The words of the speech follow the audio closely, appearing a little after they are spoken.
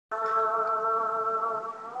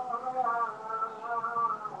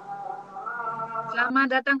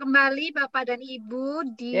Selamat datang kembali Bapak dan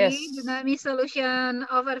Ibu di Dunamis Solution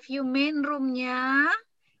Overview main room-nya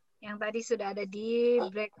yang tadi sudah ada di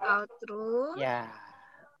breakout room. Ya.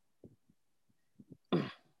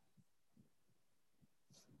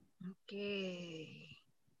 Oke.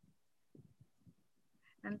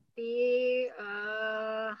 Nanti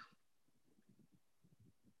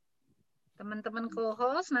teman-teman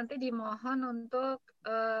co-host nanti dimohon untuk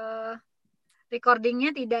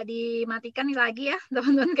recordingnya tidak dimatikan lagi ya,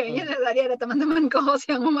 teman-teman. Kayaknya tadi ada teman-teman co-host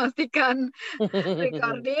yang memastikan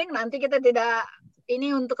recording. Nanti kita tidak,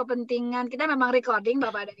 ini untuk kepentingan, kita memang recording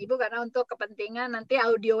Bapak dan Ibu karena untuk kepentingan nanti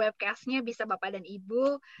audio webcastnya bisa Bapak dan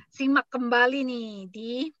Ibu simak kembali nih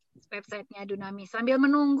di websitenya Dunamis. Sambil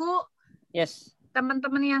menunggu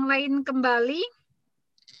teman-teman yang lain kembali.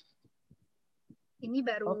 Ini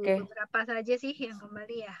baru beberapa saja sih yang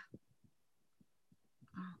kembali ya.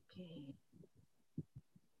 Oke.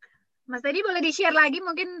 Mas Teddy boleh di-share lagi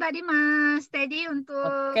mungkin tadi Mas Teddy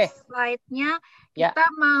untuk slide-nya. Kita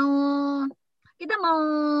mau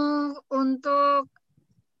untuk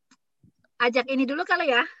ajak ini dulu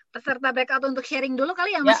kali ya, peserta breakout untuk sharing dulu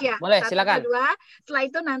kali ya Mas ya. Boleh, 1, silakan. 2. Setelah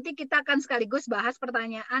itu nanti kita akan sekaligus bahas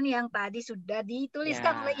pertanyaan yang tadi sudah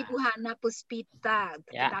dituliskan oleh Ibu Hana Puspita.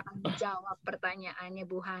 Kita akan jawab pertanyaannya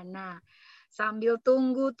Bu Hana. Sambil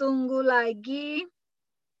tunggu lagi.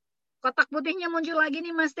 Kotak putihnya muncul lagi nih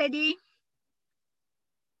Mas Teddy.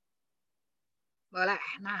 Boleh.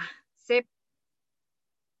 Nah, sip.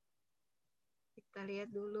 Kita lihat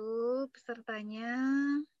dulu pesertanya.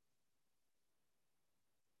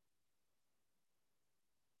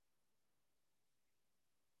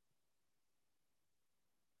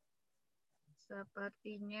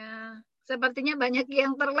 Sepertinya banyak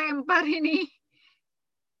yang terlempar ini.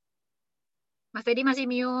 Mas Teddy masih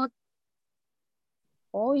mute.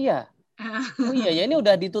 Oh iya. Oh iya, ya ini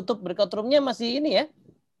udah ditutup breakout room-nya masih ini ya.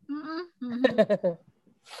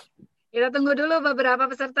 Kita tunggu dulu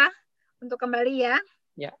beberapa peserta untuk kembali ya.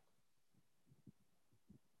 Ya.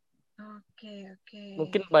 Oke.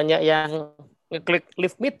 Mungkin banyak yang ngeklik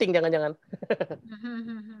live meeting jangan-jangan.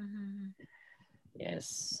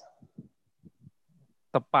 Yes.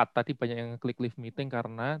 Tepat, tadi banyak yang ngeklik live meeting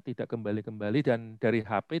karena tidak kembali-kembali dan dari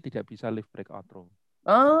HP tidak bisa live breakout room.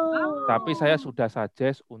 Oh. Tapi saya sudah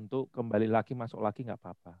suggest untuk kembali lagi, masuk lagi nggak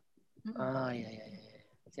apa-apa. Iya.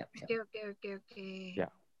 Siap. Oke. Ya.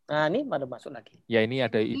 Nah, ini pada masuk lagi. Ya, ini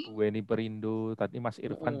ada Ibu Weni Perindo, tadi Mas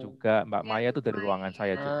Irfan juga, Mbak Maya itu dari ruangan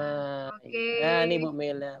saya juga. Oke. Nah, ini Bu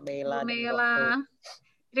Mela. Bu Mela.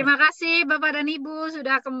 Terima kasih Bapak dan Ibu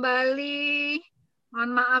sudah kembali.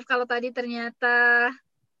 Mohon maaf kalau tadi ternyata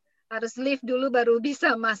harus live dulu baru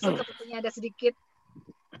bisa masuk, sepertinya ada sedikit.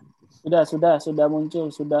 Sudah muncul,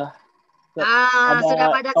 sudah. Ada sudah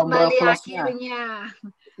pada kembali akhirnya.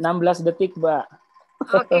 16 detik, Mbak.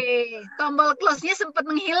 Oke, tombol close-nya sempat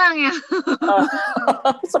menghilang ya.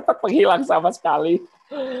 Sempat menghilang sama sekali.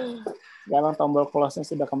 Sekarang tombol close-nya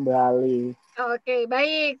sudah kembali. Oke,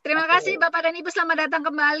 baik. Terima kasih Bapak dan Ibu, selamat datang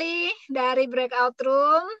kembali dari breakout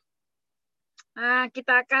room. Nah,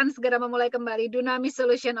 kita akan segera memulai kembali Dunamis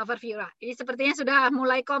Solution Overview. Ini sepertinya sudah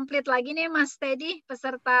mulai komplit lagi nih Mas Teddy,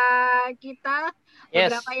 peserta kita.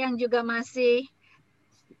 Beberapa yang juga masih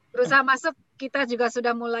berusaha masuk, kita juga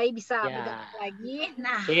sudah mulai bisa bergabung lagi.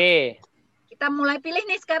 Nah, kita mulai pilih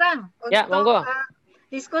nih sekarang untuk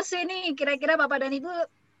diskusi nih. Kira-kira Bapak dan Ibu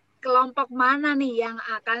kelompok mana nih yang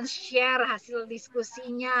akan share hasil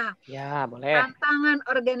diskusinya? Ya, boleh. Tantangan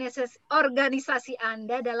organisasi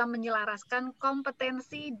Anda dalam menyelaraskan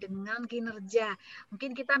kompetensi dengan kinerja.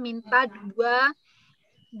 Mungkin kita minta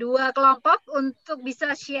dua kelompok untuk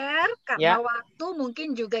bisa share karena waktu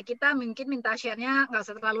mungkin juga kita minta share-nya nggak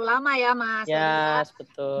usah terlalu lama ya Mas.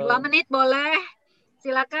 Betul. 2 menit boleh.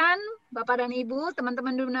 Silakan Bapak dan Ibu,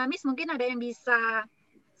 teman-teman Dunamis mungkin ada yang bisa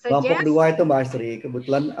kelompok 2 itu Mbak Astri,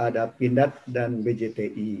 kebetulan ada Pindad dan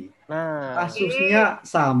BJTI. Kasusnya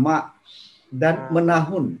sama dan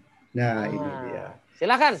menahun. Nah, ini dia.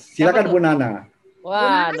 Silakan Bu Nana.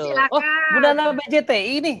 Waduh. Bu Nana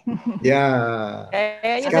BJTI nih. Ya.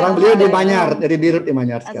 Sekarang beliau di Manyar, jadi dirut di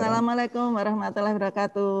Manyar sekarang. Assalamualaikum warahmatullahi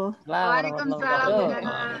wabarakatuh. Waalaikumsalam Bu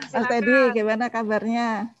Nana. Mas Teddy, gimana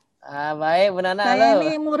kabarnya? Baik, Bu Nana. Saya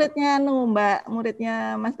ini muridnya Mbak,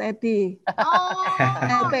 muridnya Mas Teddy.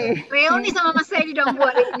 Reuni sama Mas Teddy dong Bu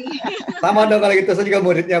hari ini. Sama dong kalau gitu, saya juga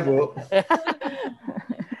muridnya Bu.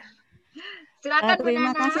 Silakan Bu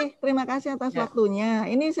Nana. Terima kasih atas waktunya.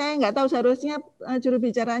 Ini saya nggak tahu, seharusnya juru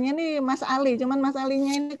bicaranya nih Mas Ali, cuman Mas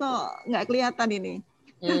Alinya ini kok nggak kelihatan ini.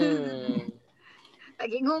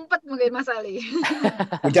 Lagi ngumpet mungkin Mas Ali.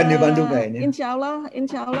 Hujan di Bandung kayaknya.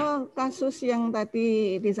 Insya Allah kasus yang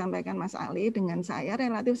tadi disampaikan Mas Ali dengan saya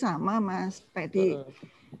relatif sama Mas Pedi.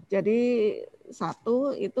 Jadi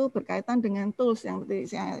satu itu berkaitan dengan tools yang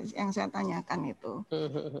saya tanyakan itu.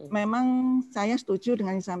 Memang saya setuju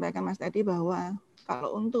dengan yang disampaikan Mas tadi bahwa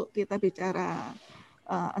kalau untuk kita bicara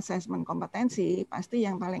assessment kompetensi, pasti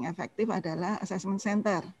yang paling efektif adalah assessment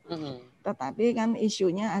center. Tetapi kan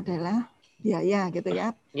isunya adalah biaya gitu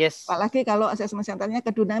ya. Yes. Apalagi kalau assessment centernya ke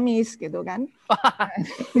Dunamis gitu kan.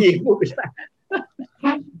 Ibu bisa.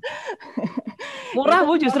 Murah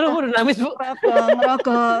Bu, justru Bu Dunamis Bu.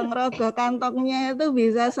 Ngerogoh kantongnya itu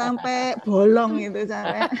bisa sampai bolong gitu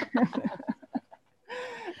sampai.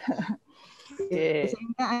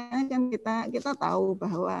 Sehingga kan kita tahu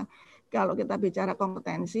bahwa kalau kita bicara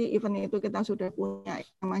kompetensi, even itu kita sudah punya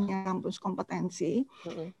namanya kampus kompetensi,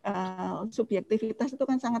 subjektivitas itu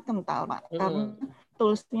kan sangat kental, Pak. Karena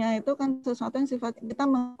tools-nya itu kan sesuatu yang kita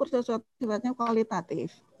mengukur sesuatu sifatnya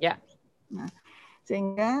kualitatif. Ya. Nah,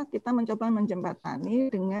 sehingga kita mencoba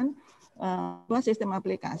menjembatani dengan sistem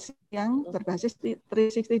aplikasi yang berbasis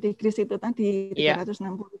 360 degrees itu tadi,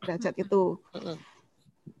 360 derajat itu.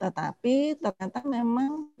 Tetapi ternyata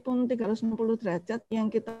memang pun 360 derajat yang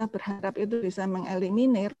kita berharap itu bisa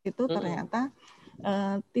mengeliminir itu ternyata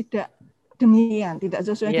tidak demikian, tidak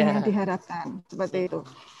sesuai dengan yang diharapkan seperti itu.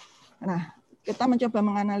 Nah, kita mencoba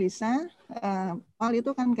menganalisa hal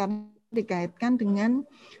itu kan karena dikaitkan dengan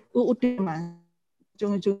UUD, Mas.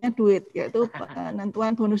 Ujung-ujungnya duit, yaitu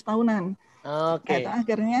penentuan bonus tahunan. Itu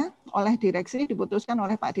akhirnya oleh direksi diputuskan,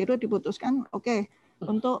 oleh Pak Dirut diputuskan,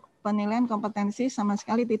 untuk penilaian kompetensi sama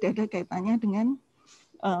sekali tidak ada kaitannya dengan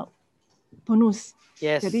bonus.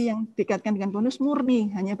 Jadi yang dikaitkan dengan bonus murni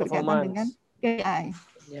hanya berkaitan dengan KPI.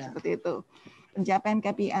 Seperti itu. Pencapaian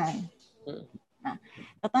KPI. Nah,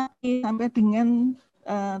 tetapi sampai dengan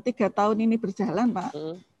 3 tahun ini berjalan, Pak,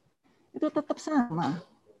 itu tetap sama.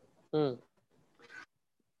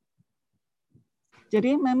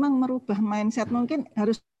 Jadi memang merubah mindset, mungkin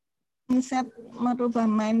harus merubah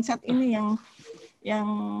mindset ini yang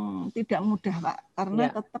tidak mudah, Pak, karena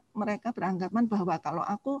tetap mereka beranggapan bahwa kalau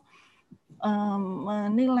aku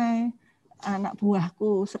menilai anak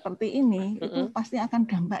buahku seperti ini, itu pasti akan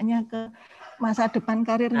dampaknya ke masa depan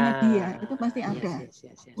karirnya dia, itu pasti ada.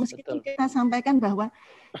 Meskipun kita sampaikan bahwa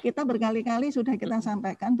kita berkali-kali sudah kita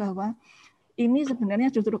sampaikan bahwa ini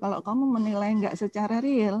sebenarnya justru kalau kamu menilai nggak secara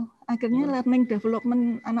real, akhirnya learning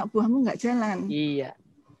development anak buahmu nggak jalan. Iya.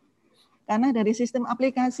 Karena dari sistem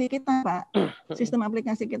aplikasi kita, Pak, sistem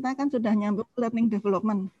aplikasi kita kan sudah nyambung learning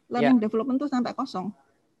development. Learning development itu sampai kosong.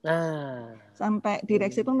 Sampai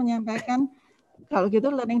direksi pun menyampaikan, kalau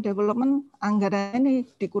gitu learning development anggaran ini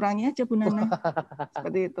dikurangi aja Bu Nana.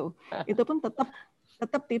 Seperti itu. Itu pun tetap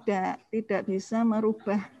tidak bisa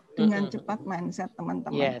merubah dengan cepat mindset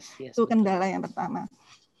teman-teman. Itu kendala yang pertama.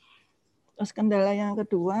 Terus kendala yang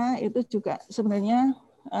kedua itu juga sebenarnya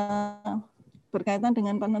berkaitan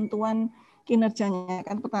dengan penentuan kinerjanya.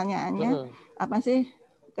 Kan pertanyaannya apa sih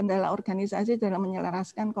kendala organisasi dalam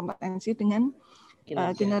menyelaraskan kompetensi dengan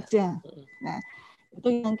kinerja. Nah, itu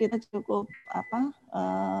yang kita cukup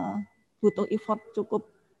butuh effort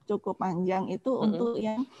cukup panjang itu untuk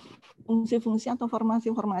yang fungsi-fungsi atau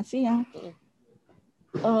formasi-formasi yang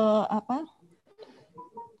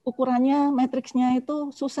ukurannya matriksnya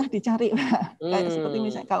itu susah dicari, Pak. Kayak seperti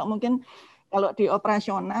misalnya kalau di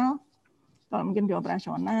operasional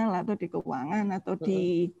atau di keuangan atau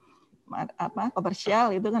di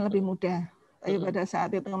komersial itu kan lebih mudah. Tapi pada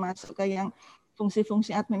saat itu masuk ke yang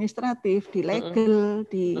fungsi-fungsi administratif di legal,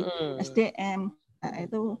 di SDM, nah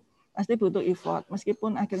itu pasti butuh effort.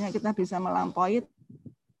 Meskipun akhirnya kita bisa melampaui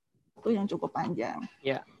itu yang cukup panjang.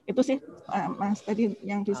 Itu sih Mas tadi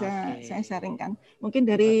yang bisa saya sharingkan. Mungkin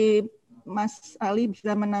dari Mas Ali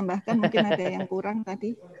bisa menambahkan, mungkin ada yang kurang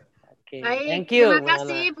tadi. Baik, terima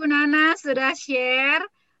kasih Bu Nana sudah share.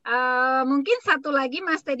 Mungkin satu lagi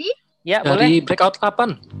Mas Teddy. Ya, dari boleh. breakout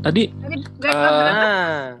 8 tadi.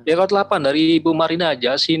 Breakout 8 dari Bu Marina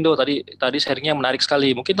Jasindo tadi sharingnya menarik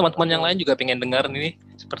sekali. Mungkin teman-teman yang lain juga pengen dengar ini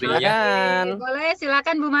sepertinya. Boleh,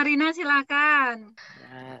 silakan Bu Marina, silakan.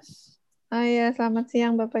 Ya, selamat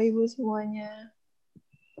siang Bapak Ibu semuanya.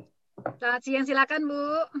 Selamat siang, silakan Bu.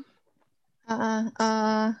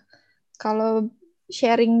 Kalau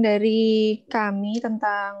sharing dari kami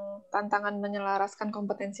tentang tantangan menyelaraskan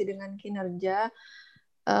kompetensi dengan kinerja,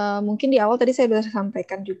 mungkin di awal tadi saya sudah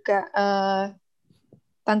sampaikan juga,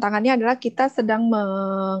 tantangannya adalah kita sedang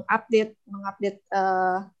mengupdate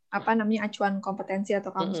acuan kompetensi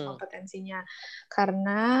atau kamus kompetensinya,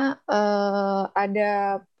 karena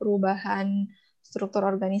ada perubahan struktur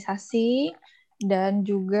organisasi dan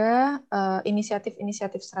juga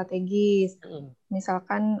inisiatif-inisiatif strategis.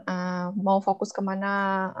 Misalkan mau fokus kemana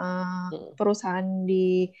perusahaan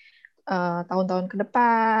di tahun-tahun ke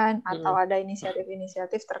depan, atau ada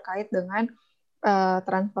inisiatif-inisiatif terkait dengan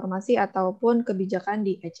transformasi ataupun kebijakan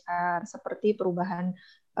di HR, seperti perubahan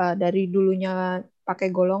dari dulunya pakai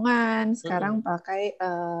golongan, sekarang pakai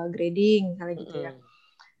grading, misalnya gitu ya.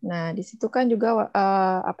 Nah, di situ kan juga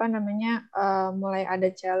mulai ada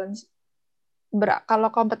challenge. Kalau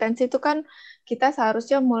kompetensi itu kan kita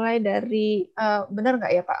seharusnya mulai dari benar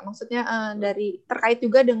nggak ya Pak? Maksudnya dari terkait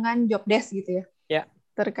juga dengan job desk gitu ya? Ya.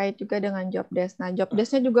 Terkait juga dengan job desk. Nah, job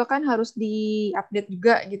desk-nya juga kan harus di-update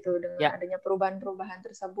juga gitu dengan adanya perubahan-perubahan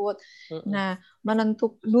tersebut. Nah,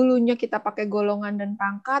 dulunya kita pakai golongan dan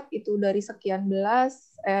pangkat itu dari sekian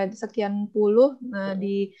puluh, nah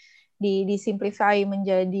disimplify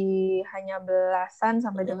menjadi hanya belasan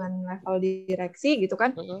sampai dengan level direksi gitu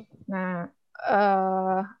kan. Nah,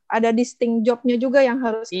 ada distinct job-nya juga yang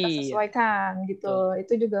harus kita sesuaikan gitu.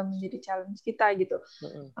 Itu juga menjadi challenge kita gitu.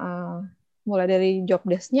 Mulai dari job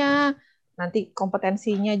desk-nya, nanti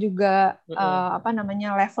kompetensinya juga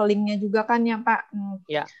levelingnya juga kan ya Pak.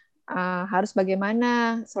 Harus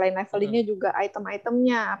bagaimana, selain levelingnya juga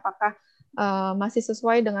item-itemnya apakah masih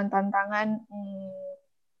sesuai dengan tantangan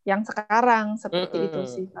yang sekarang, seperti itu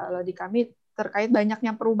sih. Kalau di kami terkait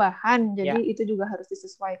banyaknya perubahan, jadi itu juga harus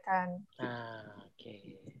disesuaikan.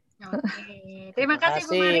 Oke. Terima kasih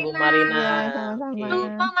Bu Marina. Ya, sama-sama.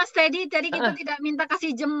 Lupa Mas Teddy, tadi kita tidak minta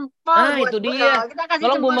kasih jempol buat itu dia. Kita kasih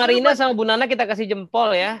Tolong Bu jempol Marina buat sama Bu Nana kita kasih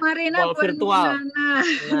jempol ya. Bu Marina jempol buat virtual. Bu Nana.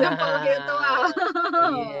 Jempol virtual.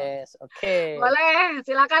 Yes, oke. Boleh,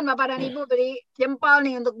 silakan Bapak dan Ibu beri jempol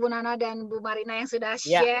nih untuk Bu Nana dan Bu Marina yang sudah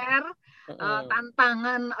share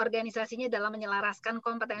tantangan organisasinya dalam menyelaraskan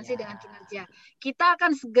kompetensi dengan kinerja. Kita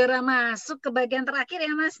akan segera masuk ke bagian terakhir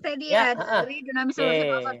ya Mas Teddy dari Dunamis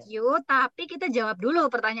Solution Overview, tapi kita jawab dulu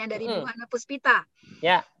pertanyaan dari Bu Hana Puspita.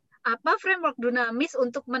 Apa framework Dunamis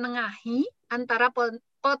untuk menengahi antara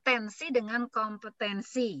potensi dengan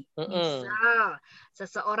kompetensi? Misal,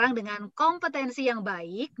 seseorang dengan kompetensi yang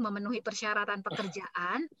baik memenuhi persyaratan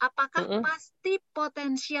pekerjaan, apakah pasti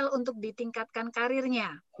potensial untuk ditingkatkan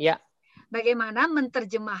karirnya? Bagaimana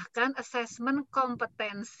menerjemahkan asesmen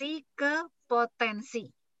kompetensi ke potensi?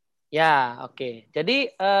 Ya, oke. Jadi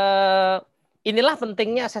inilah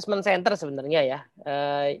pentingnya assessment center sebenarnya ya.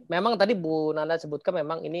 Memang tadi Bu Nanda sebutkan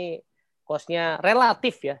memang ini cost-nya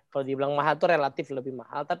relatif ya. Kalau dibilang mahal itu relatif lebih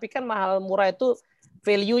mahal. Tapi kan mahal murah itu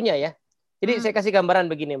value-nya ya. Jadi saya kasih gambaran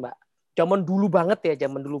begini Mbak. Zaman dulu banget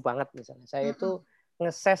misalnya. Saya itu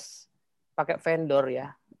nge-assess pakai vendor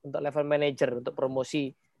ya. Untuk level manager, untuk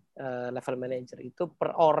promosi level manager itu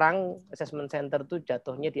per orang assessment center tuh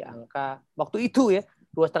jatuhnya di angka waktu itu ya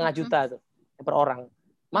 2,5 juta tuh per orang.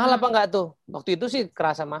 Mahal apa enggak tuh? Waktu itu sih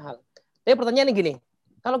kerasa mahal. Tapi pertanyaannya gini,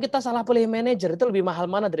 kalau kita salah pilih manajer itu lebih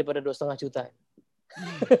mahal mana daripada 2,5 juta?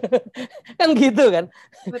 Kan gitu kan?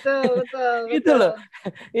 Betul. Gitu loh.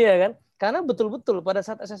 Iya kan? Karena betul-betul pada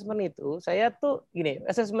saat assessment itu saya tuh gini,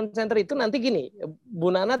 assessment center itu nanti gini,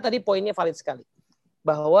 Bu Nana tadi poinnya valid sekali.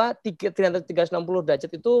 Bahwa 360 derajat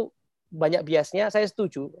itu banyak biasnya, saya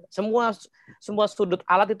setuju. Semua sudut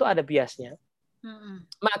alat itu ada biasnya.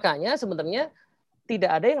 Makanya sebenarnya tidak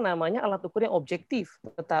ada yang namanya alat ukur yang objektif,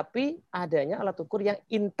 tetapi adanya alat ukur yang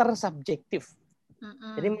intersubjektif.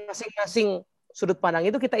 Jadi masing-masing sudut pandang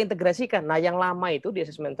itu kita integrasikan. Nah, yang lama itu di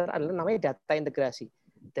assessment center adalah namanya data integrasi.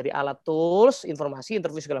 Dari alat tools, informasi,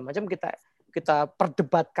 interview segala macam kita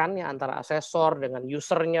perdebatkan ya antara asesor dengan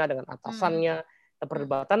usernya, dengan atasannya.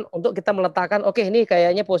 Perdebatan untuk kita meletakkan oke, ini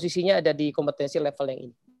kayaknya posisinya ada di kompetensi level yang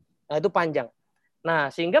ini. Nah, itu panjang.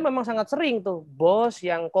 Nah, sehingga memang sangat sering tuh bos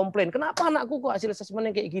yang komplain, kenapa anakku kok hasil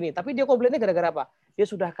asesmennya kayak gini? Tapi dia komplainnya gara-gara apa? Dia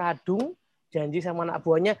sudah kadung janji sama anak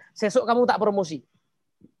buahnya, sesok kamu tak promosi.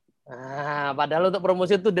 Nah, padahal untuk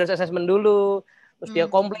promosi itu dari asesmen dulu. Terus dia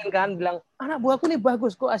komplain kan, bilang, anak buahku nih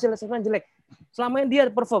bagus, kok hasil asesmen jelek. Selama ini dia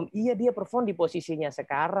perform. Iya, dia perform di posisinya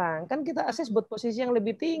sekarang. Kan kita ases buat posisi yang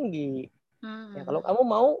lebih tinggi. Ya, kalau kamu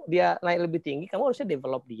mau dia naik lebih tinggi, kamu harusnya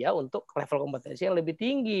develop dia untuk level kompetensi yang lebih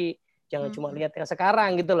tinggi. Jangan cuma lihat yang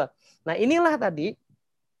sekarang gitu loh. Nah, inilah tadi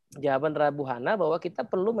jawaban dari Bu Hana bahwa kita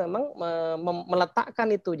perlu memang meletakkan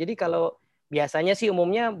itu. Jadi kalau biasanya sih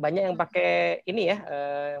umumnya banyak yang pakai ini ya.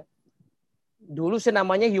 Dulu sih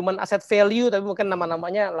namanya human asset value, tapi mungkin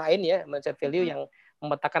nama-namanya lain ya, human asset value yang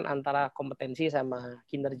memetakan antara kompetensi sama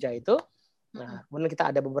kinerja itu. Nah, kemudian kita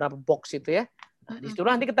ada beberapa box itu ya. Nah, di situ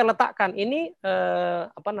nanti kita letakkan ini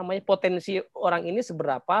potensi orang ini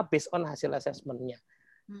seberapa based on hasil asesmennya.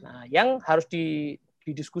 Nah, yang harus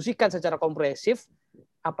didiskusikan secara komprehensif,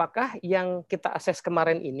 apakah yang kita akses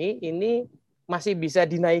kemarin ini masih bisa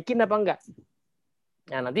dinaikin apa enggak.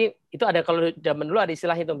 Nah, nanti itu ada, kalau zaman dulu ada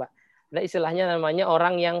istilah itu, Mbak. Ada istilahnya namanya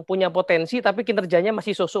orang yang punya potensi tapi kinerjanya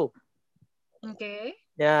masih so-so. Oke.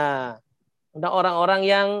 Ya. Ada orang-orang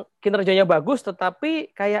yang kinerjanya bagus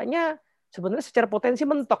tetapi kayaknya sebenarnya secara potensi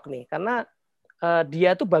mentok nih, karena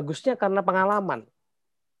dia tuh bagusnya karena pengalaman.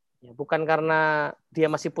 Ya, bukan karena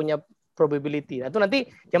dia masih punya probability. Nah, itu nanti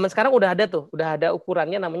zaman sekarang udah ada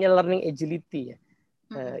ukurannya namanya learning agility ya.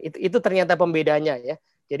 Itu ternyata pembedanya ya.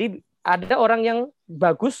 Jadi ada orang yang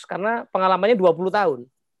bagus karena pengalamannya 20 tahun.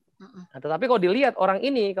 Nah, tetapi kalau dilihat orang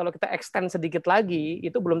ini, kalau kita extend sedikit lagi,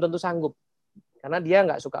 itu belum tentu sanggup. Karena dia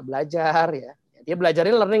nggak suka belajar ya. Dia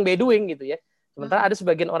belajarnya learning by doing gitu ya. Sementara ada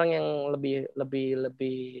sebagian orang yang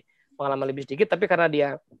lebih pengalaman lebih sedikit, tapi karena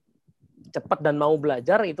dia cepat dan mau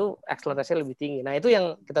belajar, itu akselerasinya lebih tinggi. Nah, itu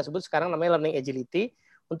yang kita sebut sekarang namanya learning agility,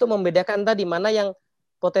 untuk membedakan tadi mana yang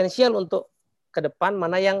potensial untuk ke depan,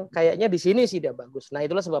 mana yang kayaknya di sini sih udah bagus. Nah,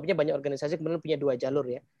 itulah sebabnya banyak organisasi kemudian punya 2 jalur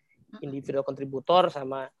ya. Individual kontributor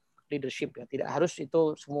sama leadership ya. Tidak harus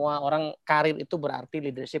itu semua orang karir itu berarti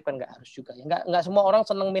leadership, kan nggak harus juga ya. Nggak semua orang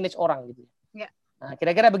senang manage orang gitu ya. Nah,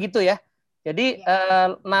 kira-kira begitu ya. Jadi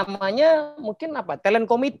namanya mungkin apa? Talent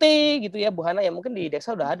committee gitu ya, Bu Hana ya. Mungkin di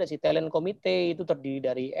Deksa udah ada sih talent committee, itu terdiri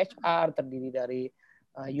dari HR, terdiri dari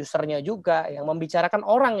usernya juga yang membicarakan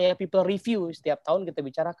orang ya, people review setiap tahun kita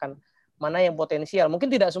bicarakan mana yang potensial. Mungkin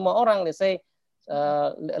tidak semua orang, let's say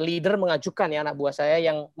leader mengajukan ya, anak buah saya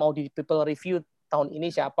yang mau di people review tahun ini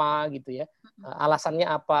siapa gitu ya. Alasannya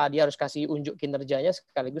apa? Dia harus kasih unjuk kinerjanya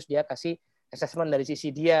sekaligus dia kasih assessment dari sisi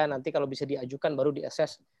dia. Nanti kalau bisa diajukan baru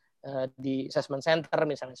di-assess di assessment center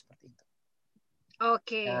misalnya seperti itu.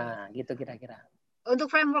 Oke. Nah, gitu kira-kira.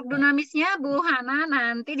 Untuk framework Dunamisnya, Bu Hana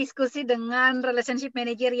nanti diskusi dengan relationship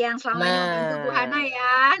manager yang selama ini membantu Bu Hana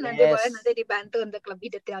ya. Nanti boleh nanti dibantu untuk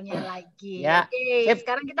lebih detailnya lagi. Ya. Oke,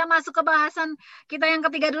 sekarang kita masuk ke bahasan kita yang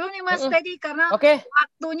ketiga dulu nih Mas Teddy, karena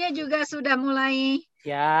waktunya juga sudah mulai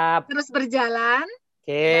terus berjalan.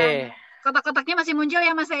 Dan kotak-kotaknya masih muncul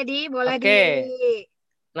ya Mas Teddy, boleh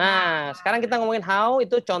Nah, sekarang kita ngomongin how,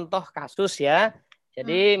 itu contoh kasus ya.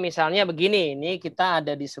 Jadi misalnya begini, ini kita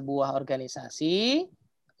ada di sebuah organisasi,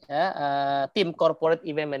 ya, tim corporate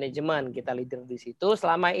event management, kita leader di situ.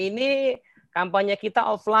 Selama ini kampanye kita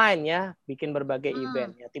offline ya, bikin berbagai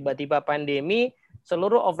event. Ya, tiba-tiba pandemi,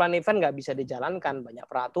 seluruh offline event nggak bisa dijalankan, banyak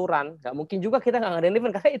peraturan. Nggak mungkin juga kita nggak ngadain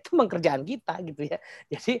event, karena itu pekerjaan kita gitu ya.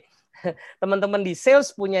 Jadi teman-teman di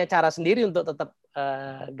sales punya cara sendiri untuk tetap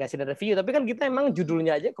ngasih review, tapi kan kita emang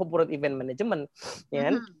judulnya aja corporate event management, ya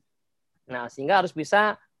kan? Nah, sehingga harus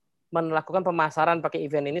bisa melakukan pemasaran pakai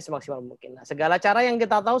event ini semaksimal mungkin. Nah, segala cara yang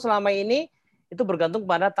kita tahu selama ini itu bergantung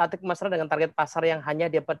pada taktik pemasaran dengan target pasar yang hanya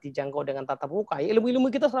dapat dijangkau dengan tatap muka. Ilmu-ilmu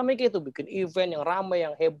kita selama ini itu bikin event yang ramai,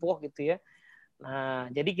 yang heboh gitu ya. Nah,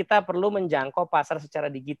 jadi kita perlu menjangkau pasar secara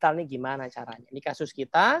digital nih gimana caranya. Ini kasus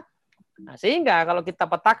kita. Nah, sehingga kalau kita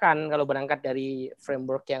petakan, kalau berangkat dari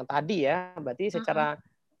framework yang tadi ya, berarti secara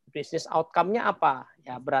business outcome-nya apa?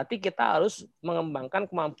 Ya, berarti kita harus mengembangkan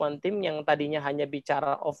kemampuan tim yang tadinya hanya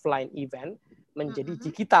bicara offline event menjadi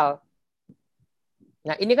digital.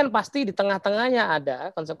 Nah, ini kan pasti di tengah-tengahnya ada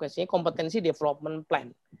konsekuensinya kompetensi development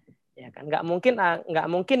plan. Ya kan, nggak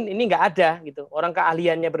mungkin ini nggak ada gitu. Orang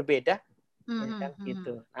keahliannya berbeda, ya kan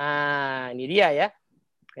gitu. Nah, ini dia ya.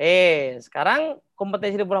 Sekarang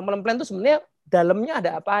kompetensi development plan itu sebenarnya dalamnya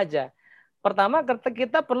ada apa aja? Pertama,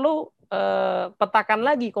 kita perlu petakan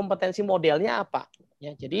lagi kompetensi modelnya apa.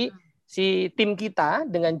 Ya, jadi si tim kita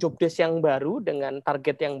dengan job desk yang baru, dengan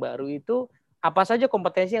target yang baru itu apa saja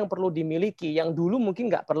kompetensi yang perlu dimiliki, yang dulu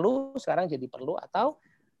mungkin nggak perlu, sekarang jadi perlu, atau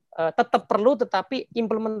tetap perlu tetapi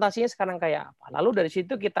implementasinya sekarang kayak apa. Lalu dari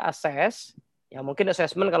situ kita assess, ya mungkin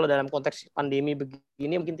assessment kalau dalam konteks pandemi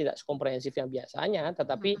begini mungkin tidak sekomprehensif yang biasanya,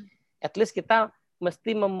 tetapi at least kita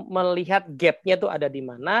mesti melihat gap-nya tuh ada di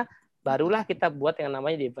mana, barulah kita buat yang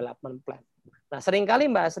namanya development plan. Nah, seringkali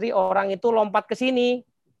Mbak Asri orang itu lompat ke sini,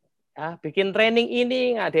 ya, bikin training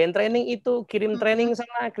ini, ngadain training itu, kirim training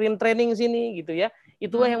sana, kirim training sini, gitu ya.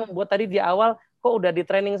 Itulah yang membuat tadi di awal kok udah di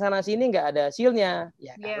training sana sini nggak ada hasilnya,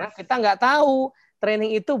 ya karena kita nggak tahu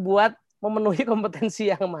training itu buat memenuhi kompetensi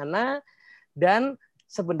yang mana dan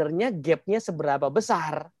sebenarnya gap-nya seberapa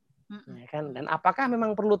besar, ya kan? Dan apakah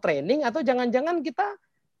memang perlu training atau jangan-jangan kita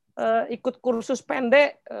ikut kursus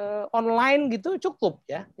pendek online gitu cukup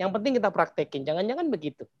ya. Yang penting kita praktekin. Jangan-jangan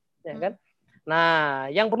begitu, ya kan? Nah,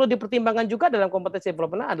 yang perlu dipertimbangkan juga dalam kompetensi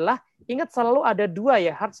development adalah ingat selalu ada dua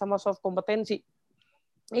ya, hard sama soft kompetensi.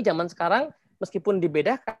 Ini zaman sekarang meskipun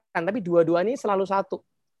dibedakan, tapi dua-dua ini selalu satu.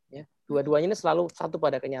 Ya, dua-duanya ini selalu satu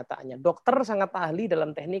pada kenyataannya. Dokter sangat ahli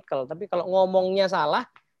dalam technical, tapi kalau ngomongnya salah,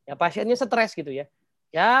 ya pasiennya stres gitu ya.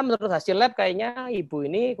 Ya, menurut hasil lab kayaknya ibu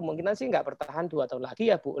ini kemungkinan sih nggak bertahan 2 tahun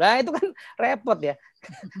lagi ya, Bu. Nah, itu kan repot ya.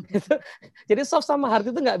 Jadi soft sama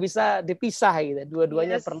hard itu nggak bisa dipisah gitu.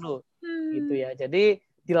 Dua-duanya perlu. Gitu ya. Jadi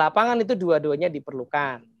di lapangan itu dua-duanya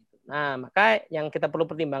diperlukan. Nah, maka yang kita perlu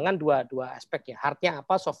pertimbangkan dua aspek ya. Hardnya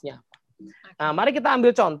apa, softnya apa. Nah, mari kita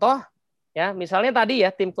ambil contoh. Ya, misalnya tadi ya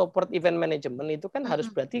tim corporate event management itu kan harus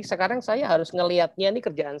berarti sekarang saya harus ngelihatnya ini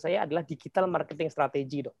kerjaan saya adalah digital marketing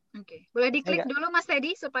strategi dong. Oke, boleh diklik dulu Mas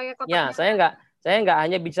Teddy supaya Ya, kotaknya. saya nggak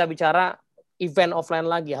hanya bisa bicara event offline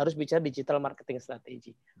lagi, harus bicara digital marketing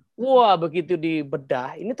strategi. Wah, begitu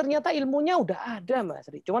dibedah, ini ternyata ilmunya udah ada, Mas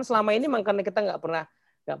Ri. Cuman selama ini makanya kita nggak pernah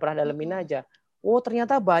dalemin aja. Oh,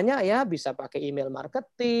 ternyata banyak ya, bisa pakai email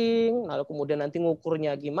marketing, lalu kemudian nanti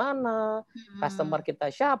ngukurnya gimana, customer kita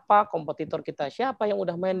siapa, kompetitor kita siapa yang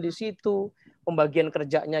udah main di situ, pembagian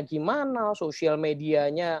kerjanya gimana, sosial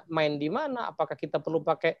medianya main di mana, apakah kita perlu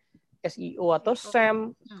pakai SEO atau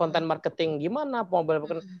SEM, content marketing gimana, mobile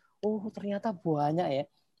marketing. Oh, ternyata banyak ya.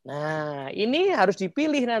 Nah, ini harus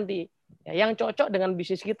dipilih nanti. Ya, yang cocok dengan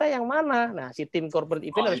bisnis kita yang mana? Nah, si tim corporate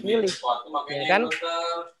event harus milih. Ya kan?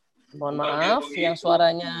 Mohon maaf, yang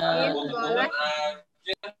suaranya boleh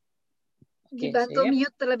dibantu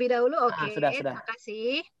mute terlebih dahulu. Oke, sudah. Terima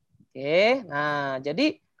kasih. Oke, nah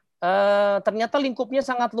jadi ternyata lingkupnya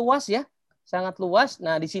sangat luas ya, sangat luas.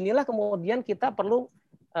 Nah, disinilah kemudian kita perlu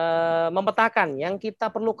memetakan yang kita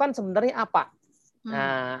perlukan sebenarnya apa.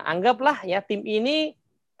 Nah, anggaplah ya tim ini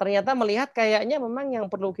ternyata melihat kayaknya memang yang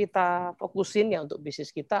perlu kita fokusin ya untuk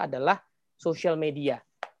bisnis kita adalah social media.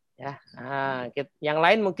 Ya, nah, yang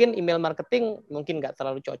lain mungkin email marketing mungkin nggak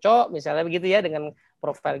terlalu cocok, misalnya begitu ya dengan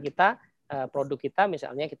profil kita, produk kita,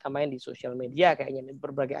 misalnya kita main di sosial media kayaknya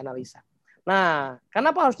berbagai analisa. Nah,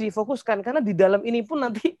 kenapa harus difokuskan? Karena di dalam ini pun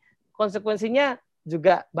nanti konsekuensinya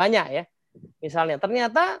juga banyak ya. Misalnya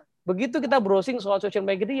ternyata begitu kita browsing soal social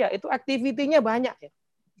media itu activity-nya banyak ya.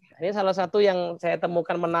 Ini salah satu yang saya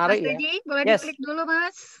temukan menarik Mas Teddy, boleh diklik dulu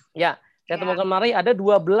Mas. Ya. Saya temukan kemarin ada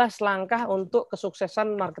 12 langkah untuk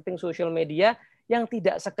kesuksesan marketing sosial media yang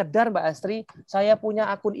tidak sekedar Mbak Astri, saya punya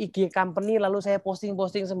akun IG company lalu saya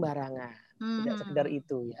posting-posting sembarangan. Tidak sekedar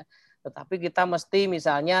itu ya. Tetapi kita mesti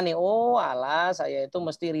misalnya nih, saya itu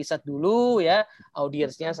mesti riset dulu ya,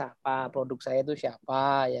 audiensnya siapa, produk saya itu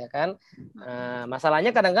siapa ya kan. Nah,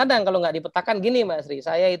 masalahnya kadang-kadang kalau nggak dipetakan gini Mbak Astri,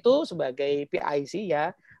 saya itu sebagai PIC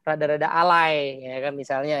ya, rada-rada alay ya kan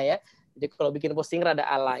misalnya ya. Jadi kalau bikin posting rada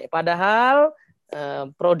alay. Padahal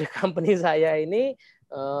produk company saya ini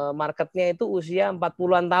marketnya itu usia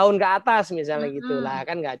 40-an tahun ke atas misalnya gitu lah,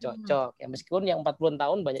 kan nggak cocok. Ya meskipun yang 40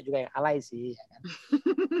 tahun banyak juga yang alay sih. Ya kan?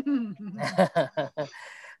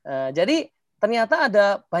 Jadi ternyata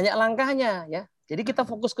ada banyak langkahnya ya. Jadi kita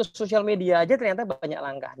fokus ke sosial media aja ternyata banyak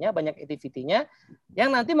langkahnya, banyak activity-nya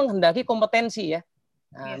yang nanti menghendaki kompetensi ya.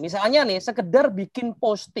 Nah, misalnya nih sekedar bikin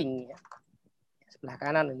posting ya. Sebelah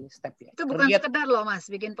kanan ini step ya. Itu bukan sekedar loh Mas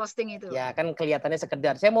bikin posting itu. Ya kan kelihatannya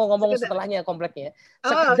sekedar. Saya mau ngomong setelahnya kompleknya.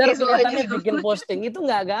 Sekedar kelihatannya bikin posting itu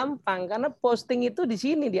nggak gampang karena posting itu di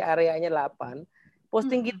sini di areanya 8.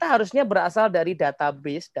 Posting kita harusnya berasal dari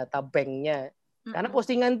database, data banknya. Karena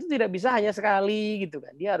postingan itu tidak bisa hanya sekali gitu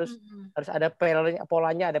kan. Dia harus ada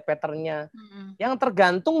polanya, ada patternnya. Yang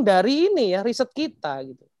tergantung dari ini ya riset kita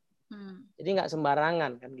gitu. Jadi nggak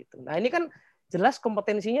sembarangan kan gitu. Nah ini kan jelas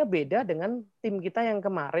kompetensinya beda dengan tim kita yang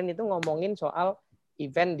kemarin itu ngomongin soal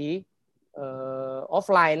event di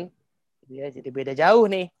offline, ya, jadi beda jauh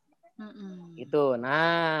nih. Gitu.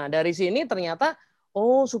 Nah dari sini ternyata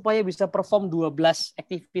supaya bisa perform 12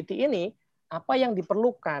 activity ini apa yang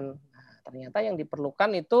diperlukan? Nah, ternyata yang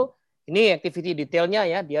diperlukan itu ini activity detailnya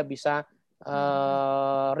ya, dia bisa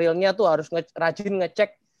realnya tuh harus rajin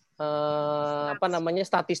ngecek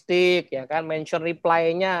statistik ya kan, mention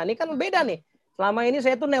reply-nya. Ini kan beda nih. Selama ini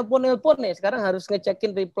saya tuh nelpon nih, sekarang harus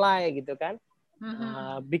ngecekin reply gitu kan.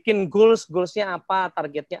 Bikin goals-nya apa,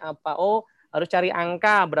 targetnya apa. Harus cari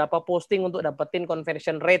angka berapa posting untuk dapetin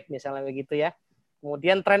conversion rate misalnya begitu ya.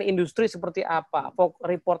 Kemudian tren industri seperti apa,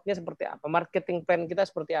 reportnya seperti apa, marketing plan kita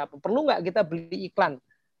seperti apa. Perlu nggak kita beli iklan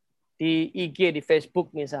di IG, di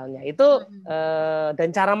Facebook misalnya. Itu dan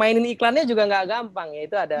cara mainin iklannya juga nggak gampang ya.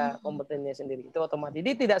 Itu ada kompetensinya sendiri. Itu otomatis.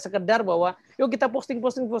 Jadi tidak sekedar bahwa yuk kita posting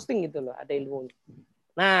gitu loh, ada ilmunya.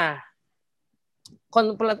 Nah,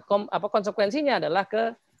 konsekuensinya adalah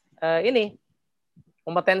ke ini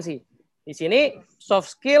kompetensi. Di sini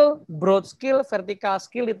soft skill, broad skill, vertical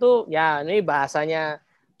skill itu ya ini bahasa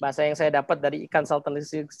yang saya dapat dari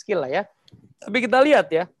consultancy skill lah ya. Tapi kita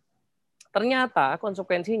lihat ya, ternyata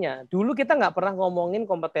konsekuensinya dulu kita nggak pernah ngomongin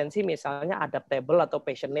kompetensi misalnya adaptable atau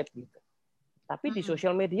passionate gitu. Tapi di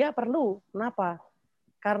sosial media perlu. Kenapa?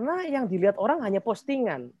 Karena yang dilihat orang hanya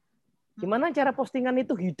postingan. Gimana cara postingan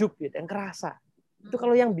itu hidup gitu, yang kerasa. Itu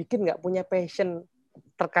kalau yang bikin nggak punya passion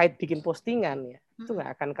terkait bikin postingan ya, itu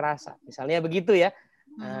nggak akan kerasa. Misalnya begitu ya.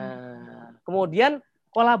 Nah, kemudian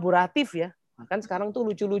kolaboratif ya. Bahkan sekarang tuh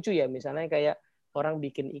lucu-lucu ya, misalnya kayak orang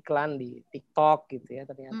bikin iklan di TikTok gitu ya,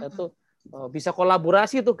 ternyata tuh bisa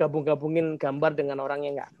kolaborasi tuh, gabung-gabungin gambar dengan orang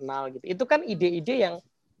yang nggak kenal gitu. Itu kan ide-ide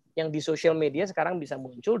yang di sosial media sekarang bisa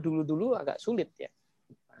muncul, dulu-dulu agak sulit ya.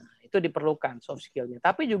 Nah, itu diperlukan soft skill-nya.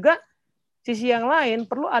 Tapi juga sisi yang lain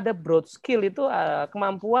perlu ada broad skill, itu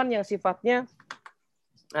kemampuan yang sifatnya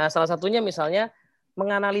salah satunya misalnya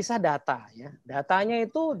menganalisa data ya. Datanya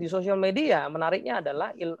itu di sosial media menariknya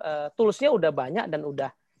adalah tools-nya udah banyak dan udah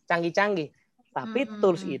canggih-canggih. Tapi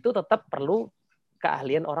tools itu tetap perlu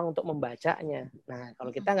keahlian orang untuk membacanya. Nah, kalau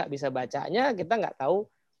kita nggak bisa bacanya, kita nggak tahu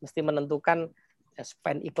mesti menentukan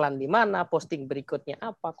spend iklan di mana, posting berikutnya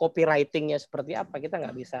apa, copywriting-nya seperti apa, kita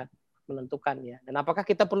nggak bisa menentukan ya. Dan apakah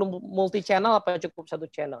kita perlu multi channel apa cukup satu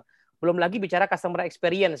channel? Belum lagi bicara customer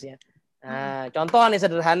experience ya. Nah, contoh nih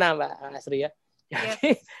sederhana Mbak Asri ya.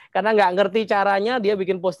 Jadi karena nggak ngerti caranya, dia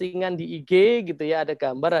bikin postingan di IG gitu ya, ada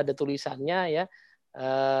gambar, ada tulisannya ya.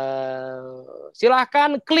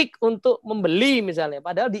 Silakan klik untuk membeli misalnya.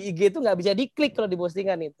 Padahal di IG itu nggak bisa diklik kalau di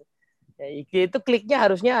postingan itu. Ya, IG itu kliknya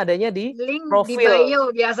harusnya adanya di link profil, di bio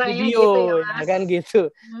biasanya di bio, gitu ya, Mas. ya kan gitu.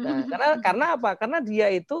 Nah, karena apa? Karena dia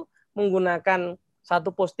itu menggunakan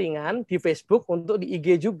satu postingan di Facebook untuk di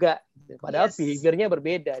IG juga. Padahal behavior-nya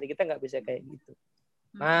berbeda. Jadi kita nggak bisa kayak gitu.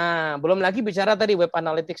 Nah, belum lagi bicara tadi web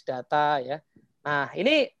analytics data ya. Nah,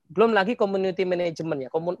 ini belum lagi community management ya.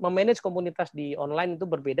 Memanage komunitas di online itu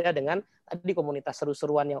berbeda dengan tadi komunitas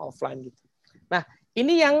seru-seruan yang offline gitu. Nah,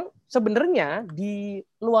 ini yang sebenarnya di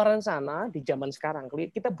luaran sana di zaman sekarang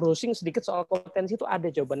kita browsing sedikit soal kompetensi itu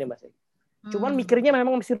ada jawabannya Mas. Cuman mikirnya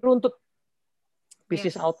memang mesti runtut.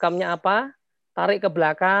 Bisnis outcome-nya apa? Tarik ke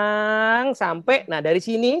belakang sampai, nah dari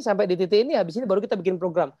sini sampai di titik ini, habis ini baru kita bikin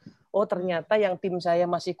program. Oh ternyata yang tim saya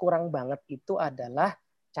masih kurang banget itu adalah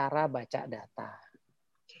cara baca data,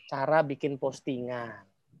 cara bikin postingan,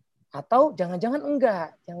 atau jangan-jangan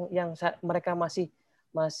enggak, yang mereka masih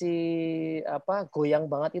goyang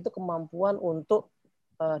banget itu kemampuan untuk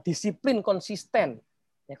disiplin konsisten.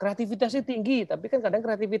 Ya, kreativitasnya tinggi, tapi kan kadang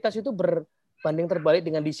kreativitas itu berbanding terbalik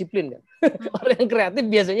dengan disiplin kan. Orang yang kreatif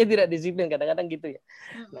biasanya tidak disiplin, kadang-kadang gitu ya.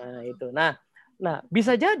 Nah, itu. Nah,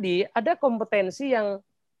 bisa jadi ada kompetensi yang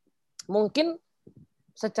mungkin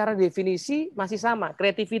secara definisi masih sama.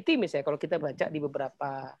 Creativity misalnya kalau kita baca di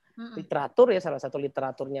beberapa literatur ya, salah satu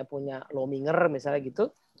literaturnya punya Lominger misalnya gitu.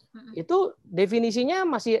 Itu definisinya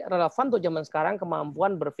masih relevan untuk zaman sekarang,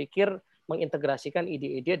 kemampuan berpikir mengintegrasikan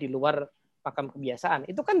ide-ide di luar pakem kebiasaan.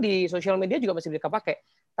 Itu kan di sosial media juga masih bisa pakai.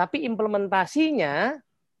 Tapi implementasinya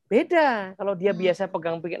beda. Kalau dia biasa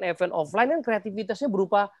bikin event offline kan kreativitasnya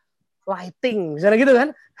berupa lighting, misalnya gitu kan.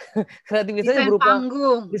 Kreativitasnya berupa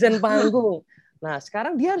desain panggung. Nah,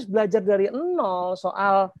 sekarang dia harus belajar dari nol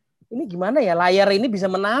soal ini gimana ya layar ini bisa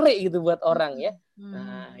menarik gitu buat orang ya.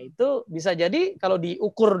 Nah, itu bisa jadi kalau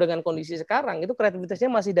diukur dengan kondisi sekarang itu kreativitasnya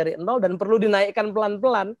masih dari nol dan perlu dinaikkan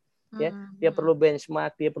pelan-pelan. Ya, dia perlu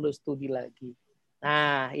benchmark, dia perlu studi lagi.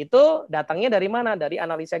 Nah, itu datangnya dari mana? Dari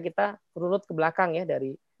analisa kita runut ke belakang ya,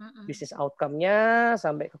 dari bisnis outcome-nya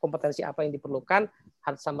sampai ke kompetensi apa yang diperlukan,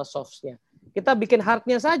 hard sama soft-nya. Kita bikin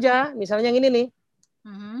hard-nya saja, misalnya yang ini nih.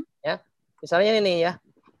 Ya, misalnya ini ya.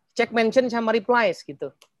 Check mention sama replies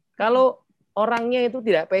gitu. Kalau orangnya itu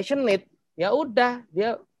tidak passionate, ya udah,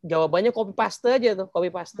 dia jawabannya copy paste aja tuh, copy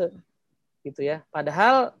paste. Gitu ya.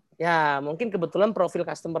 Padahal ya mungkin kebetulan profil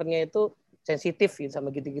customer-nya itu sensitif gitu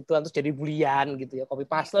sama gitu-gituan terus jadi bulian gitu ya, copy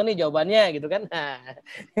paste nih jawabannya gitu kan. Nah,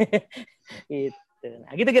 gitu.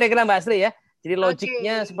 Nah, gitu kira-kira Mbak Asri ya. Jadi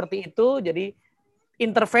logiknya seperti itu. Jadi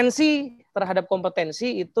intervensi terhadap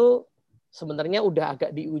kompetensi itu sebenarnya udah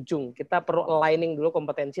agak di ujung. Kita perlu aligning dulu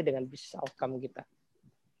kompetensi dengan business outcome kita.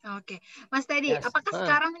 Oke, Mas Teddy, apakah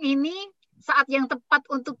sekarang ini saat yang tepat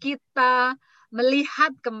untuk kita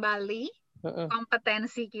melihat kembali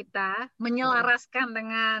kompetensi kita, menyelaraskan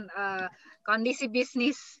dengan kondisi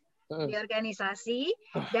bisnis di organisasi,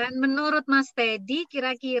 dan menurut Mas Teddy,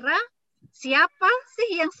 kira-kira siapa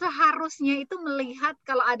sih yang seharusnya itu melihat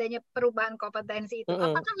kalau adanya perubahan kompetensi itu?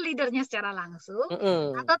 Apakah leadernya secara langsung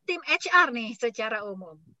atau tim HR nih secara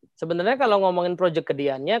umum? Sebenarnya kalau ngomongin proyek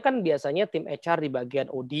kediannya kan biasanya tim HR di bagian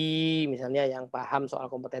OD misalnya yang paham soal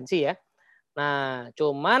kompetensi ya. Nah,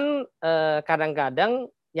 cuman kadang-kadang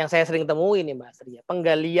yang saya sering temui nih Mbak Sri,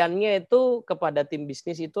 penggaliannya itu kepada tim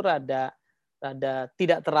bisnis itu rada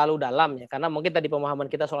tidak terlalu dalam ya, karena mungkin tadi pemahaman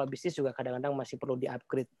kita soal bisnis juga kadang-kadang masih perlu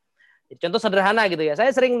di-upgrade. Contoh sederhana gitu ya,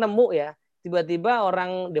 saya sering nemu ya, tiba-tiba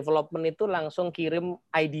orang development itu langsung kirim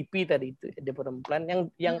IDP tadi itu, development plan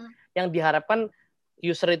yang diharapkan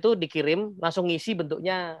user itu dikirim langsung ngisi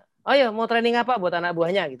bentuknya, oh ya mau training apa buat anak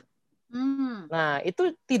buahnya gitu. Nah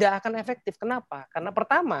itu tidak akan efektif. Kenapa? Karena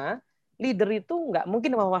pertama leader itu nggak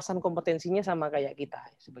mungkin wawasan kompetensinya sama kayak kita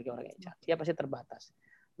sebagai orang HR, dia pasti terbatas.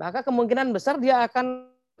 Maka kemungkinan besar dia akan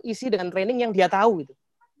isi dengan training yang dia tahu gitu.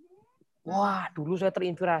 Wah dulu saya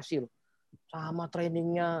terinspirasi loh sama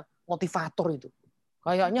trainingnya motivator itu.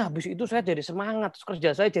 Kayaknya habis itu saya jadi semangat,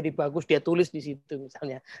 kerja saya jadi bagus, dia tulis di situ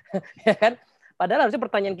misalnya. Ya kan? Padahal harusnya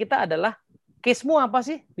pertanyaan kita adalah case-mu apa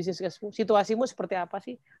sih? Bisnis case-mu, situasimu seperti apa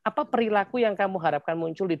sih? Apa perilaku yang kamu harapkan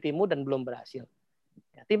muncul di timmu dan belum berhasil?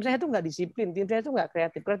 Ya, tim saya itu nggak disiplin, tim saya itu nggak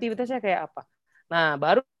kreatif. Kreativitasnya kayak apa? Nah,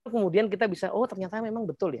 baru kemudian kita bisa, oh ternyata memang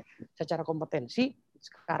betul ya. Secara kompetensi,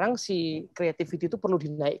 sekarang si creativity itu perlu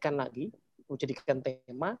dinaikkan lagi, dijadikan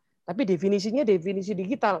tema, tapi definisinya definisi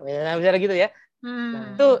digital, ya, misalnya gitu ya.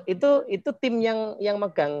 Nah, itu tim yang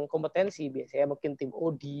megang kompetensi, biasanya mungkin tim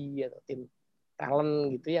OD atau tim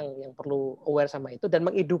talent gitu yang perlu aware sama itu dan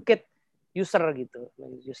mengeducate user gitu,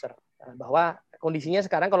 user bahwa kondisinya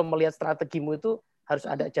sekarang kalau melihat strategimu itu harus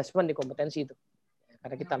ada adjustment di kompetensi itu,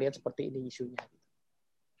 karena kita lihat seperti ini isunya.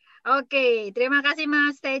 Oke, terima kasih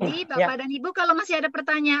Mas Teddy, Bapak dan Ibu. Kalau masih ada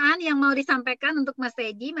pertanyaan yang mau disampaikan untuk Mas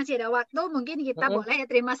Teddy, masih ada waktu, mungkin kita boleh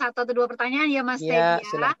terima 1 atau 2 pertanyaan ya Mas Teddy ya.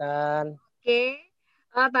 Silakan. Oke,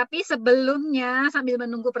 tapi sebelumnya sambil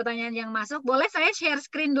menunggu pertanyaan yang masuk, boleh saya share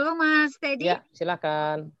screen dulu Mas Teddy? Ya,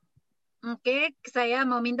 silakan. Oke, saya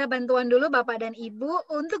mau minta bantuan dulu Bapak dan Ibu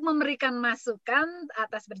untuk memberikan masukan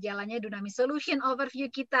atas berjalannya Dunamis Solution Overview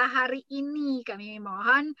kita hari ini. Kami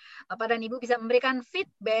mohon Bapak dan Ibu bisa memberikan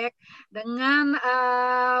feedback dengan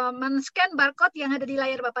men-scan barcode yang ada di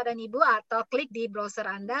layar Bapak dan Ibu atau klik di browser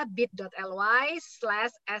Anda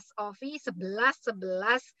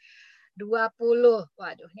bit.ly/SOV111120.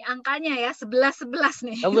 Waduh, ini angkanya ya 11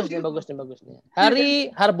 nih. Bagus nih.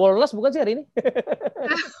 Hari Harbolnas bukan sih hari ini?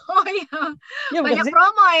 Oh iya, banyak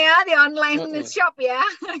promo ya di online shop ya.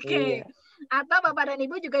 Oke. Atau Bapak dan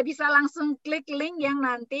Ibu juga bisa langsung klik link yang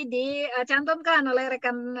nanti dicantumkan oleh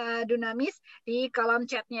rekan Dunamis di kolom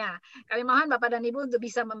chatnya. Kami mohon Bapak dan Ibu untuk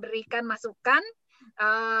bisa memberikan masukan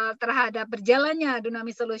terhadap berjalannya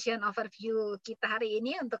Dunamis Solution Overview kita hari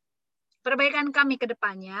ini untuk perbaikan kami ke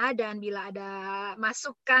depannya, dan bila ada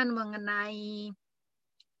masukan mengenai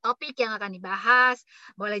topik yang akan dibahas,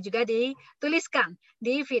 boleh juga dituliskan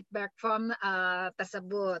di feedback form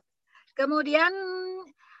tersebut. Kemudian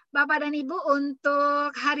Bapak dan Ibu,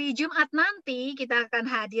 untuk hari Jumat nanti kita akan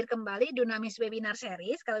hadir kembali Dunamis Webinar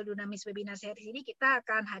Series. Kalau Dunamis Webinar Series ini kita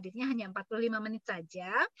akan hadirnya hanya 45 menit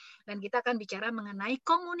saja, dan kita akan bicara mengenai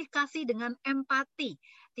komunikasi dengan empati,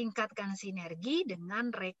 tingkatkan sinergi dengan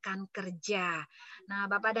rekan kerja. Nah,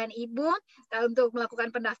 Bapak dan Ibu, untuk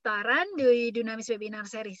melakukan pendaftaran di Dunamis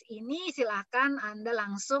Webinar Series ini, silakan Anda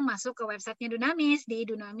langsung masuk ke websitenya Dunamis di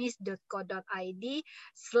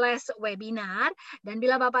dunamis.co.id/webinar. Dan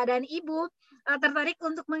bila Bapak dan Ibu tertarik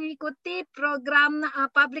untuk mengikuti program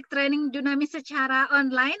public training Dunamis secara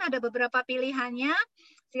online, ada beberapa pilihannya.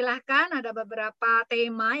 Silahkan, ada beberapa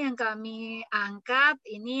tema yang kami angkat.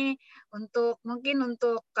 Ini mungkin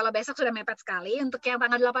untuk kalau besok sudah mepet sekali, untuk yang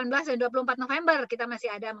tanggal 18 dan 24 November kita masih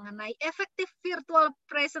ada mengenai effective virtual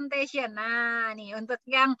presentation. Nah, nih untuk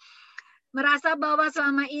yang merasa bahwa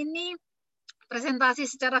selama ini presentasi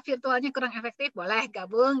secara virtualnya kurang efektif, boleh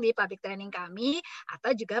gabung di public training kami,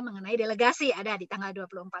 atau juga mengenai delegasi ada di tanggal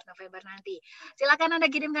 24 November nanti. Silakan Anda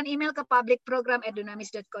kirimkan email ke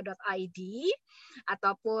publicprogram@dunamis.co.id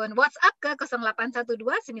ataupun WhatsApp ke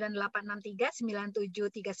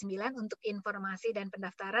 0812-9863-9739 untuk informasi dan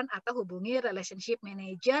pendaftaran, atau hubungi relationship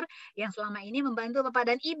manager yang selama ini membantu Bapak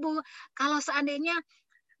dan Ibu. Kalau seandainya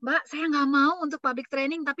Mbak, saya nggak mau untuk public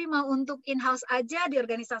training, tapi mau untuk in-house aja di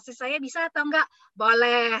organisasi saya, bisa atau enggak?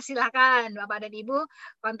 Boleh, silakan Bapak dan Ibu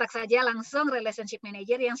kontak saja langsung relationship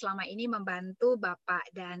manager yang selama ini membantu Bapak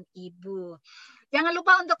dan Ibu. Jangan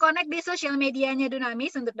lupa untuk connect di sosial medianya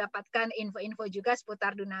Dunamis untuk dapatkan info-info juga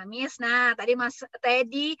seputar Dunamis. Nah, tadi Mas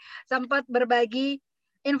Teddy sempat berbagi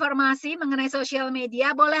informasi mengenai sosial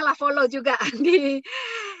media, bolehlah follow juga di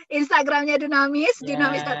Instagramnya Dunamis,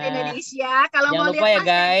 dunamis.indonesia. Kalau jangan mau lupa lihat ya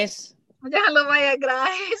guys, Jangan lupa ya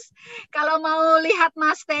guys, kalau mau lihat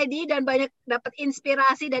Mas Teddy dan banyak dapat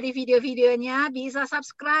inspirasi dari video-videonya, bisa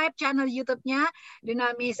subscribe channel YouTube-nya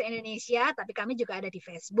Dunamis Indonesia, tapi kami juga ada di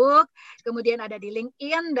Facebook, kemudian ada di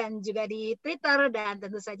LinkedIn dan juga di Twitter, dan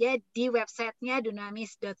tentu saja di websitenya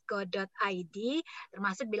dunamis.co.id,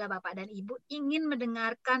 termasuk bila Bapak dan Ibu ingin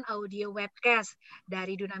mendengarkan audio webcast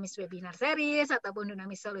dari Dunamis Webinar Series ataupun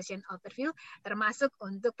Dunamis Solution Overview, termasuk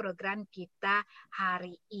untuk program kita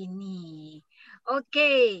hari ini.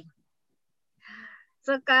 Oke.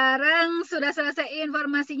 Sekarang sudah selesai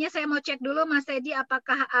informasinya. Saya mau cek dulu Mas Teddy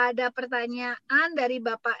apakah ada pertanyaan dari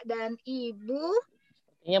Bapak dan Ibu.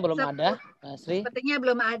 Sepertinya belum ada, Sri. Sepertinya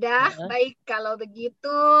belum ada. Baik, kalau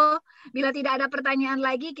begitu bila tidak ada pertanyaan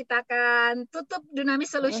lagi, kita akan tutup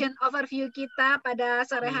Dunamis Solution Overview kita pada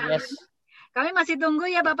sore hari ini. Kami masih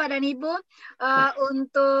tunggu ya Bapak dan Ibu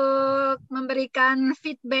untuk memberikan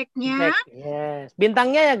feedback-nya. Yes.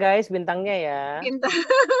 Bintangnya ya guys, bintangnya ya. Bintang.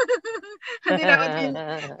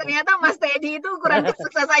 Ternyata Mas Teddy itu ukuran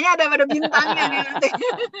kesuksesannya ada pada bintangnya nih nanti.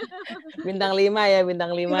 Bintang 5 ya,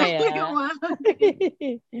 bintang 5 ya.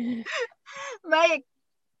 Baik.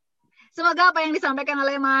 Semoga apa yang disampaikan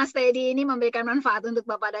oleh Mas Teddy ini memberikan manfaat untuk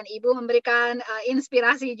Bapak dan Ibu, memberikan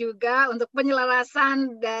inspirasi juga untuk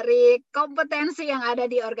penyelarasan dari kompetensi yang ada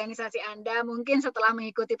di organisasi Anda. Mungkin setelah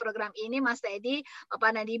mengikuti program ini, Mas Teddy,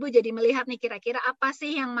 Bapak dan Ibu jadi melihat nih kira-kira apa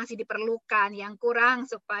sih yang masih diperlukan, yang kurang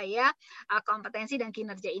supaya kompetensi dan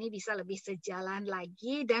kinerja ini bisa lebih sejalan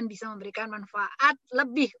lagi dan bisa memberikan manfaat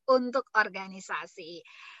lebih untuk organisasi.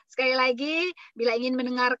 Sekali lagi, bila ingin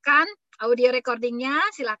mendengarkan audio recordingnya,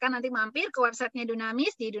 silakan nanti mampir ke websitenya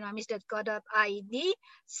Dunamis di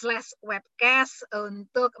dunamis.co.id/webcast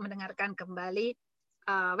untuk mendengarkan kembali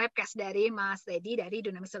webcast dari Mas Teddy dari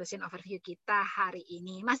Dunamis Solution Overview kita hari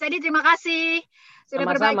ini. Mas Teddy, terima kasih sudah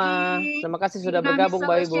berbagi. Terima kasih sudah bergabung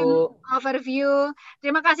Bapak Ibu. Overview.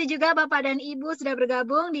 Terima kasih juga Bapak dan Ibu sudah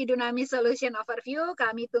bergabung di Dunamis Solution Overview.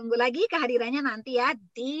 Kami tunggu lagi kehadirannya nanti ya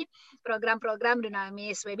di program-program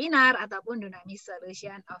Dunamis Webinar ataupun Dunamis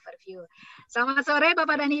Solution Overview. Selamat sore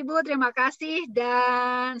Bapak dan Ibu. Terima kasih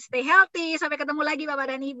dan stay healthy. Sampai ketemu lagi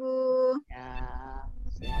Bapak dan Ibu. Ya.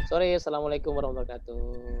 Selamat sore. Assalamualaikum warahmatullahi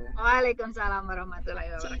wabarakatuh. Waalaikumsalam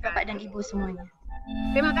warahmatullahi wabarakatuh. Bapak dan Ibu semuanya.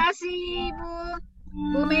 Terima kasih Ibu.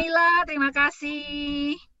 Bu Meila, terima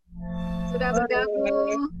kasih sudah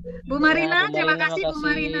bergabung. Bu Marina, terima kasih Bu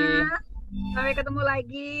Marina. Sampai ketemu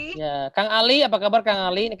lagi. Ya, Kang Ali, apa kabar Kang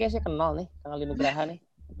Ali? Ini kayaknya saya kenal nih, Kang Ali Nugraha nih.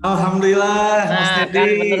 Alhamdulillah, Mas Teddy.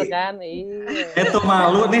 Kan, bener kan? Iya. Itu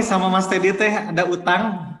malu nih sama Mas Teddy teh ada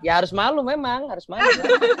utang. Ya harus malu memang, harus malu.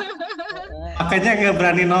 Makanya nggak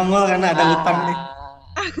berani nongol karena ada utang nih.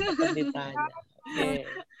 Ditanya. Okay.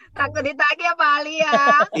 Takut ditagih ya Pak Ali ya.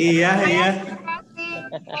 Iya.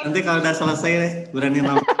 Nanti kalau udah selesai deh, berani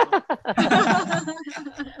nongol.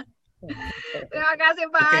 Terima kasih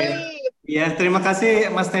Pak Ali. Iya, terima kasih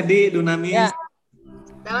Mas Teddy Dunamis. Ya.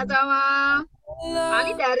 Sama-sama. Pak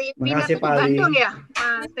Ali dari pindah ke Bandung ya,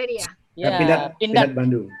 Mas Teddy ya? Ya, pindah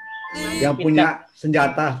Bandung. Yang punya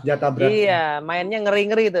senjata berat. Iya, mainnya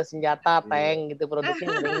ngeri-ngeri tuh, senjata, tank gitu, produknya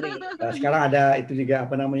ngeri-ngeri. Nah, sekarang ada itu juga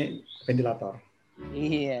apa namanya ventilator.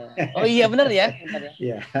 Iya. Oh iya benar ya.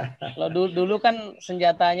 Iya. Kalau dulu kan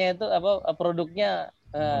senjatanya itu apa produknya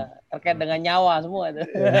terkait dengan nyawa semua itu.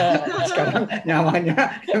 Sekarang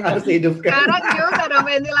nyawanya yang harus dihidupkan. Sekarang juga ada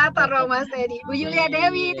ventilator dong Mas Teddy. Bu Yulia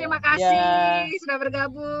Dewi, terima kasih sudah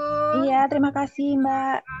bergabung. Iya, terima kasih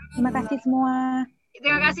Mbak. Terima kasih semua.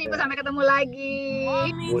 Terima kasih Ibu, sampai ketemu lagi.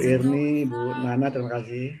 Bu Irni, Bu Nana, terima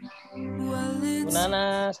kasih. Bu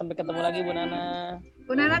Nana, sampai ketemu lagi Bu Nana.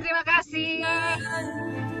 Bu Nana, terima kasih.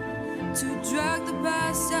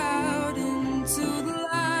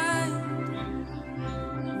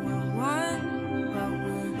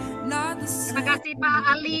 Terima kasih Pak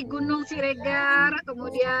Ali Gunung Siregar,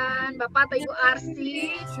 kemudian Bapak atau Ibu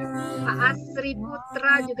Arsi, Pak Asri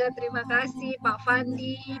Putra juga terima kasih, Pak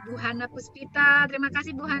Fandi, Bu Hana Puspita, terima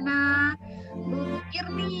kasih Bu Hana, Bu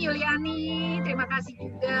Irni Yuliani, terima kasih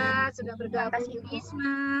juga sudah bergabung Bu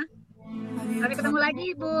Isma. Sampai ketemu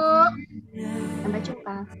lagi Bu. Sampai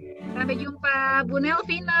jumpa. Sampai jumpa Bu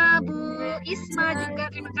Nelvina, Bu Isma juga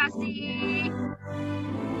terima kasih.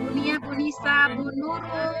 Bu Nia, Bu Nisa, Bu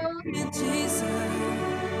Nurul,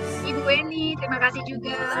 Ibu Weni, terima kasih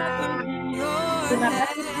juga. Terima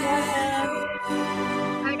kasih.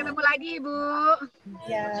 Sampai ketemu lagi Ibu.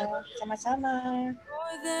 Ya, sama-sama.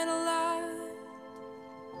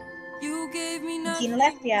 Izin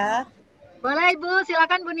live ya. Boleh Ibu,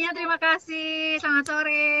 silakan Bu Nia, terima kasih. Selamat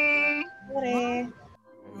sore. Sore.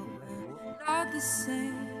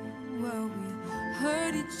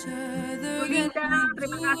 Bu Linda,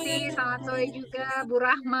 terima kasih. Selamat sore juga, Bu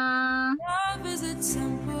Rahma. Love is a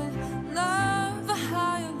temple, love the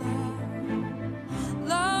higher love.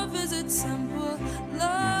 Love is a temple,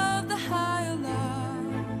 love the higher love.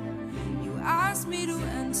 You asked me to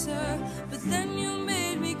enter, but then